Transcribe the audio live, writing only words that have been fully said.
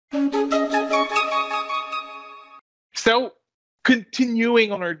So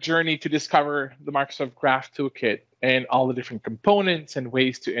continuing on our journey to discover the Microsoft Graph Toolkit and all the different components and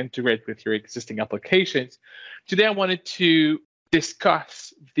ways to integrate with your existing applications, today I wanted to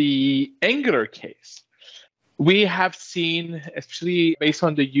discuss the Angular case. We have seen, especially based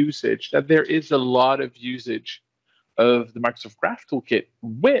on the usage, that there is a lot of usage of the Microsoft Graph Toolkit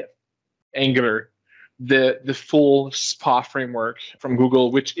with Angular, the full SPA framework from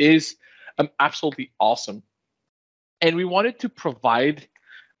Google, which is absolutely awesome. And we wanted to provide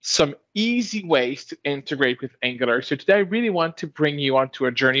some easy ways to integrate with Angular. So today I really want to bring you onto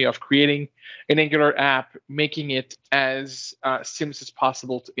a journey of creating an Angular app, making it as seamless as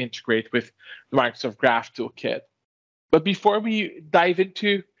possible to integrate with the Microsoft Graph Toolkit. But before we dive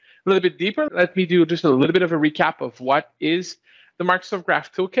into a little bit deeper, let me do just a little bit of a recap of what is the Microsoft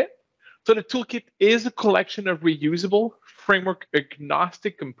Graph Toolkit. So the toolkit is a collection of reusable framework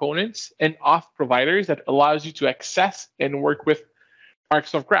agnostic components and auth providers that allows you to access and work with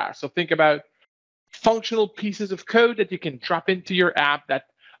Microsoft Graph. So think about functional pieces of code that you can drop into your app that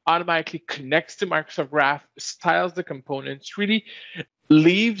automatically connects to Microsoft Graph, styles the components, really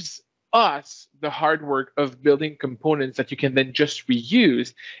leaves us the hard work of building components that you can then just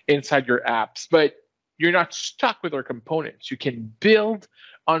reuse inside your apps. But you're not stuck with our components. You can build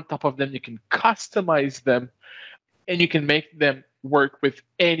on top of them, you can customize them, and you can make them work with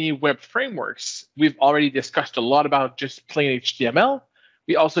any web frameworks. We've already discussed a lot about just plain HTML.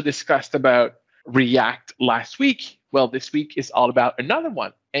 We also discussed about React last week. Well, this week is all about another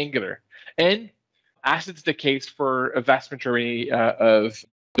one, Angular. And as it's the case for a vast majority of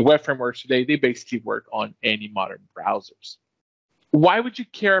the web frameworks today, they basically work on any modern browsers. Why would you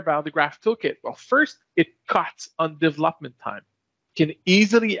care about the Graph Toolkit? Well, first, it cuts on development time. You can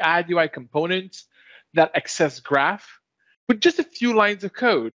easily add UI components that access Graph with just a few lines of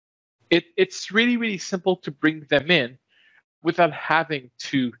code. It's really, really simple to bring them in without having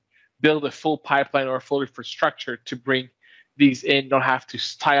to build a full pipeline or a full infrastructure to bring these in. Don't have to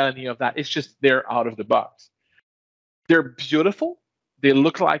style any of that. It's just they're out of the box. They're beautiful. They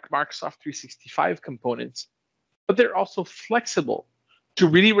look like Microsoft 365 components, but they're also flexible to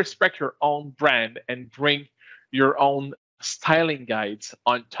really respect your own brand and bring your own styling guides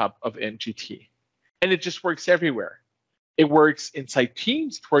on top of MGT. And it just works everywhere. It works inside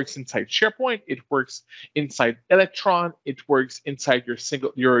Teams, it works inside SharePoint, it works inside Electron, it works inside your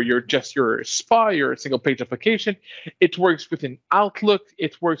SPA, your single page application. It works within Outlook,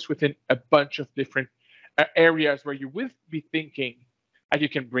 it works within a bunch of different areas where you would be thinking that you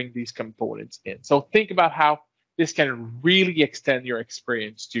can bring these components in. So think about how this can really extend your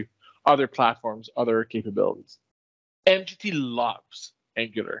experience to other platforms, other capabilities. MGT loves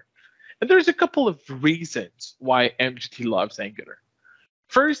Angular. And there's a couple of reasons why MGT loves Angular.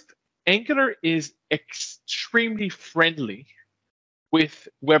 First, Angular is extremely friendly with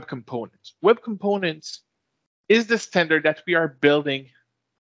web components. Web components is the standard that we are building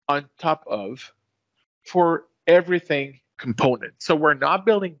on top of for everything component. So we're not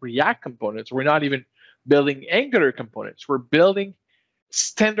building React components. We're not even building Angular components. We're building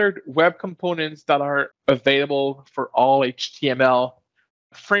standard web components that are available for all HTML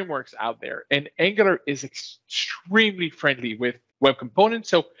frameworks out there. And Angular is extremely friendly with web components.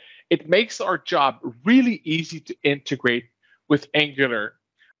 So it makes our job really easy to integrate with Angular,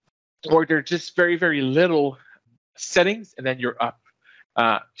 or they're just very, very little settings, and then you're up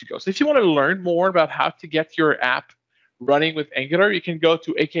to go. So if you want to learn more about how to get your app running with Angular, you can go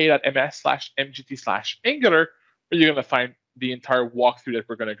to aka.ms/mgt/Angular, where you're going to find the entire walkthrough that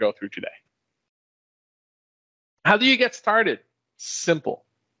we're going to go through today. How do you get started? Simple.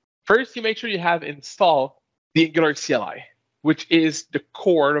 First, you make sure you have installed the Angular CLI, which is the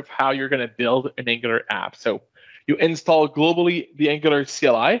core of how you're going to build an Angular app. So you install globally the Angular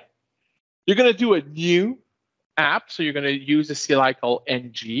CLI. You're going to do a new app. So you're going to use a CLI called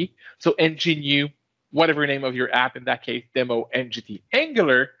ng. So ng new, whatever name of your app, in that case, demo mgt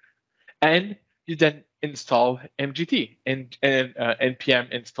Angular, and you then install mgt and npm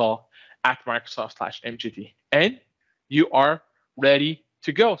install at Microsoft/mgt, and you are ready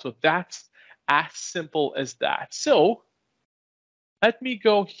to go. So that's as simple as that. So let me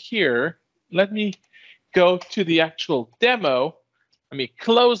go here. Let me go to the actual demo. Let me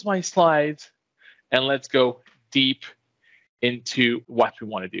close my slides, and let's go deep into what we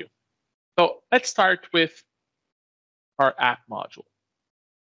want to do. So let's start with our app module.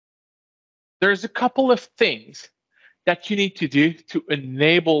 There's a couple of things that you need to do to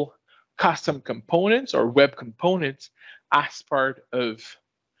enable custom components or web components as part of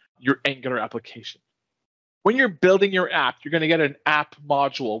your Angular application. When you're building your app, you're going to get an app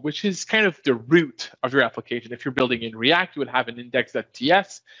module, which is kind of the root of your application. If you're building in React, you would have an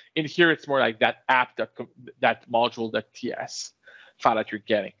index.ts. In here, it's more like that that module.ts file that you're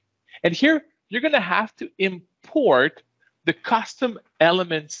getting. And here, you're going to have to import the custom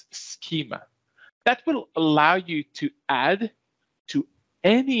elements schema. That will allow you to add to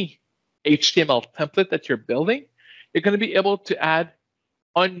any HTML template that you're building. You're going to be able to add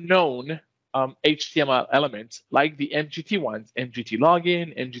unknown HTML elements like the MGT ones,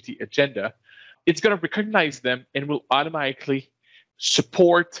 mgt-login, mgt-agenda. It's going to recognize them and will automatically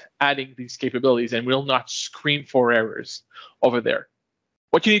support adding these capabilities and will not screen for errors over there.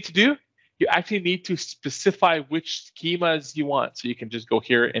 What you need to do, you actually need to specify which schemas you want. So you can just go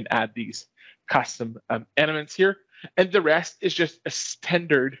here and add these custom elements here. And the rest is just a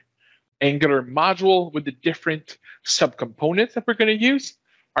standard Angular module with the different subcomponents that we're going to use.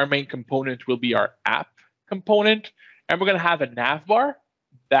 Our main component will be our app component, and we're going to have a navbar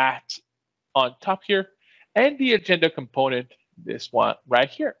that on top here, and the agenda component, this one right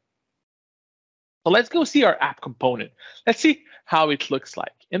here. So let's go see our app component. Let's see how it looks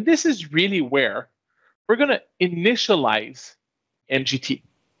like. And this is really where we're going to initialize MGT.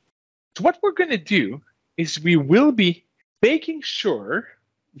 So what we're going to do is we will be making sure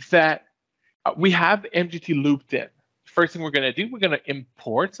that we have MGT looped in. First thing we're going to do, we're going to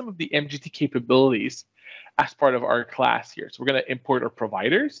import some of the MGT capabilities as part of our class here. So we're going to import our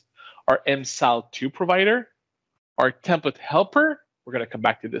providers, our msal2 provider, our template helper. We're going to come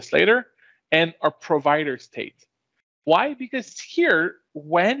back to this later, and our provider state. Why? Because here,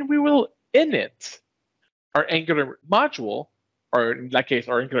 when we will init our Angular module, or in that case,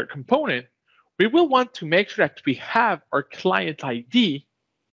 our Angular component, we will want to make sure that we have our client ID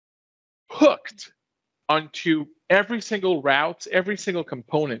hooked onto every single route, every single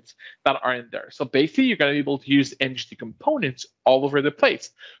component that are in there. So basically, you're going to be able to use MGT components all over the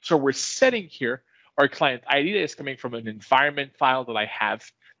place. So we're setting here our client ID that is coming from an environment file that I have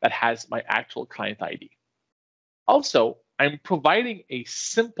that has my actual client ID. Also, I'm providing a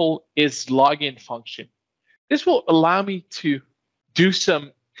simple isLogin function. This will allow me to do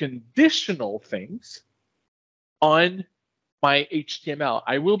some conditional things on my HTML.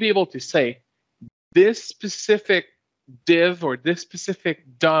 I will be able to say, this specific div or this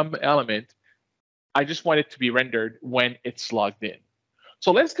specific DOM element, I just want it to be rendered when it's logged in.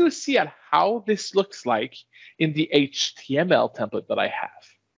 So let's go see at how this looks like in the HTML template that I have.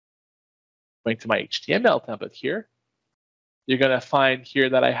 Going to my HTML template here, you're going to find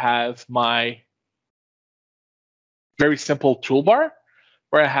here that I have my very simple toolbar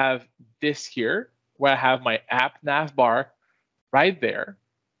where I have this here, where I have my app navbar right there,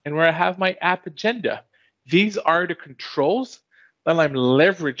 and where I have my app agenda. These are the controls that I'm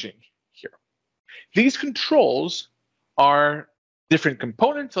leveraging here. These controls are different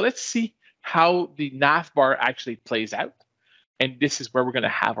components. So let's see how the navbar actually plays out. And this is where we're going to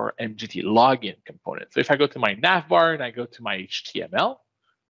have our mgt-login component. So if I go to my navbar and I go to my HTML,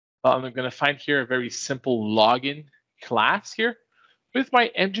 I'm going to find here a very simple login class here with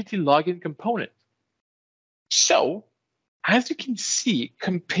my mgt-login component. So as you can see,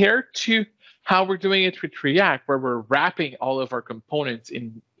 compared to how we're doing it with React, where we're wrapping all of our components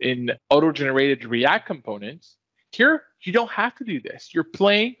in auto-generated React components, here you don't have to do this. You're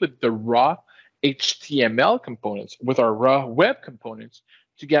playing with the raw HTML components, with our raw web components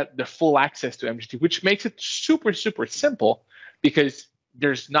to get the full access to MGT, which makes it super, super simple because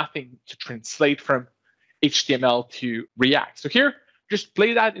there's nothing to translate from HTML to React. So here, just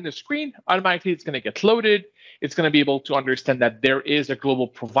play that in the screen. Automatically, it's going to get loaded. It's going to be able to understand that there is a global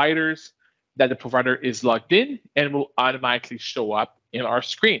providers, that the provider is logged in, and will automatically show up in our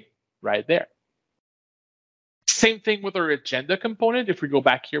screen right there. Same thing with our agenda component. If we go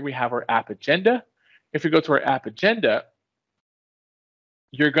back here, we have our app agenda. If we go to our app agenda,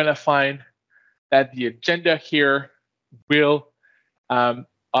 you're going to find that the agenda here will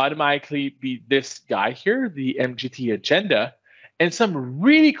automatically be this guy here, the MGT agenda, and some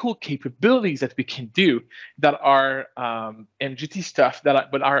really cool capabilities that we can do that are MGT stuff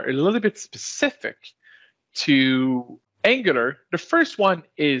but are a little bit specific to Angular. The first one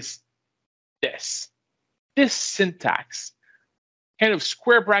is this syntax, kind of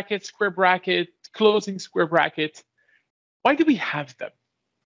square bracket, closing square bracket. Why do we have them?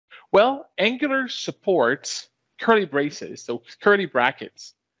 Well, Angular supports curly braces, so curly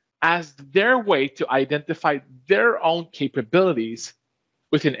brackets, as their way to identify their own capabilities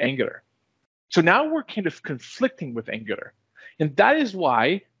within Angular. So now we're kind of conflicting with Angular. And that is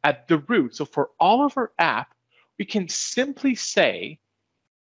why at the root, so for all of our app, we can simply say,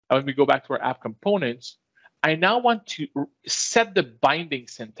 when we go back to our app components, I now want to set the binding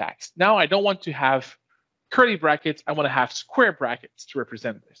syntax. Now I don't want to have curly brackets. I want to have square brackets to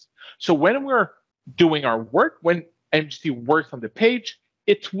represent this. So when we're doing our work, when MGT works on the page,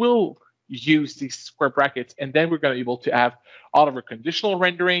 it will use these square brackets, and then we're going to be able to have all of our conditional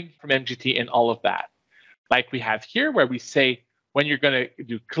rendering from MGT and all of that. Like we have here, where we say when you're going to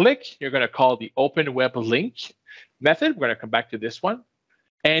do click, you're going to call the open web link method. We're going to come back to this one.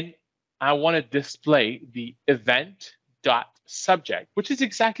 And I want to display the event.subject, which is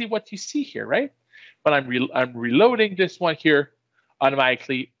exactly what you see here, right? When I'm reloading this one here,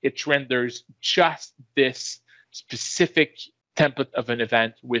 automatically it renders just this specific template of an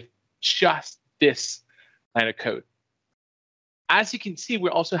event with just this line of code. As you can see, we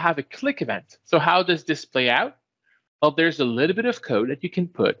also have a click event. So how does this play out? Well, there's a little bit of code that you can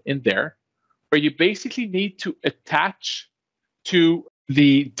put in there where you basically need to attach to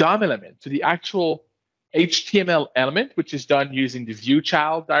the DOM element, to the actual HTML element, which is done using the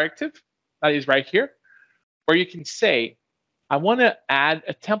viewChild directive. That is right here, where you can say, I want to add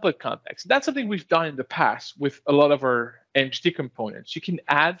a template context. That's something we've done in the past with a lot of our MGT components. You can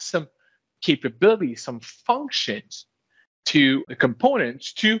add some capabilities, some functions to the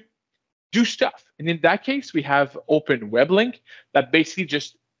components to do stuff. And in that case, we have open web link that basically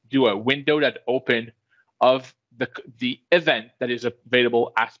just do a window that open of the event that is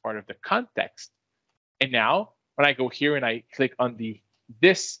available as part of the context. And now when I go here and I click on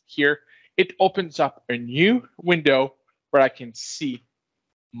this here, it opens up a new window where I can see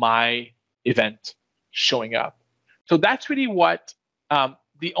my event showing up. So that's really what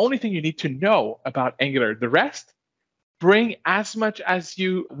the only thing you need to know about Angular. The rest, bring as much as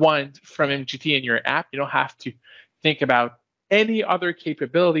you want from MGT in your app. You don't have to think about any other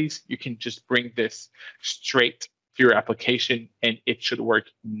capabilities. You can just bring this straight to your application and it should work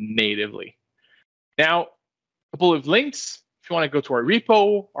natively. Now, a couple of links. If you want to go to our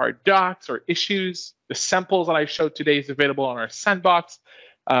repo, our docs, our issues, the samples that I showed today is available on our sandbox,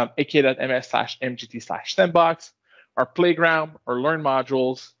 aka.ms/mgt/sandbox, our playground, our learn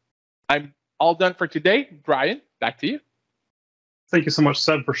modules. I'm all done for today. Brian, back to you. Thank you so much,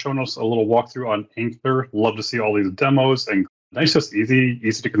 Seb, for showing us a little walkthrough on Angular. Love to see all these demos and nice, just easy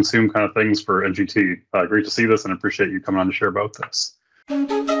to consume kind of things for MGT. Great to see this and appreciate you coming on to share about this.